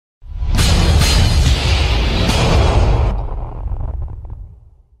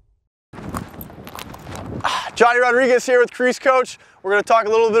Johnny Rodriguez here with Crease Coach. We're going to talk a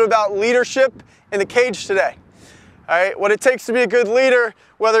little bit about leadership in the cage today. All right, what it takes to be a good leader,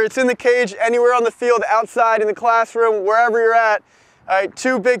 whether it's in the cage, anywhere on the field, outside, in the classroom, wherever you're at. All right,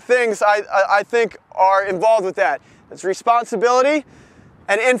 two big things I think are involved with that. It's responsibility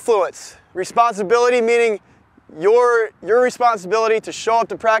and influence. Responsibility meaning your responsibility to show up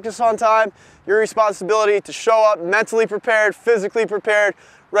to practice on time, your responsibility to show up mentally prepared, physically prepared,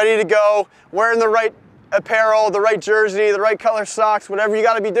 ready to go, wearing the right apparel, the right jersey, the right color socks, whatever you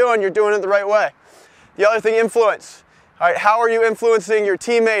got to be doing, you're doing it the right way. The other thing, influence. All right, how are you influencing your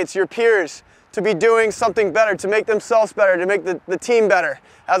teammates, your peers to be doing something better, to make themselves better, to make the team better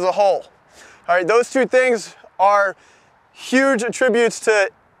as a whole? All right, those two things are huge attributes to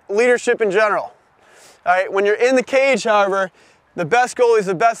leadership in general. All right, when you're in the cage, however, the best goalies,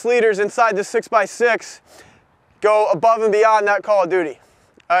 the best leaders inside the 6x6 go above and beyond that call of duty.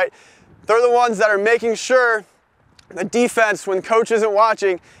 All right, they're the ones that are making sure the defense, when coach isn't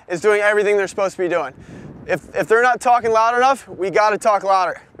watching, is doing everything they're supposed to be doing. If they're not talking loud enough, we got to talk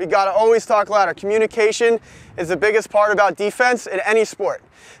louder. We got to always talk louder. Communication is the biggest part about defense in any sport.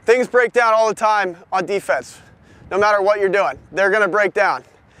 Things break down all the time on defense. No matter what you're doing, they're going to break down.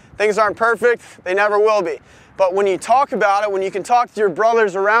 Things aren't perfect, they never will be. But when you talk about it, when you can talk to your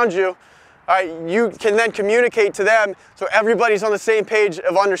brothers around you, you can then communicate to them so everybody's on the same page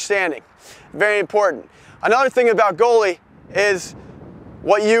of understanding. Very important. Another thing about goalie is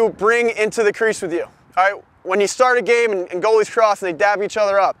what you bring into the crease with you. All right, when you start a game and goalies cross and they dab each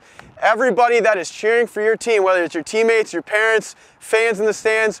other up, everybody that is cheering for your team, whether it's your teammates, your parents, fans in the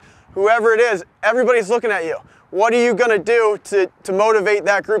stands, whoever it is, everybody's looking at you. What are you going to do to motivate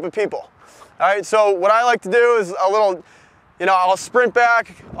that group of people? All right, so what I like to do is a little, I'll sprint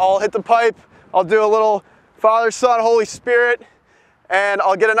back, I'll hit the pipe, I'll do a little Father, Son, Holy Spirit, and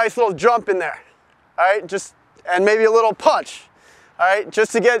I'll get a nice little jump in there. All right, and maybe a little punch. All right,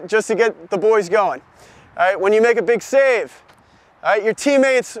 just to get the boys going. All right, when you make a big save, all right, your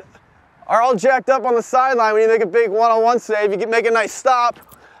teammates are all jacked up on the sideline. When you make a big one-on-one save, you make a nice stop.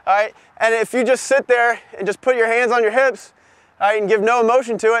 All right, and if you just sit there and just put your hands on your hips, all right, and give no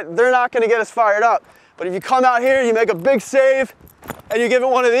emotion to it, they're not going to get us fired up. But if you come out here, you make a big save, and you give it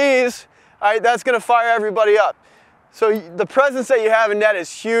one of these, all right, that's going to fire everybody up. So the presence that you have in net is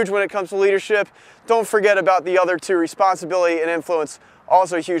huge when it comes to leadership. Don't forget about the other two, responsibility and influence,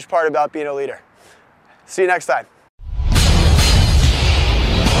 also a huge part about being a leader. See you next time.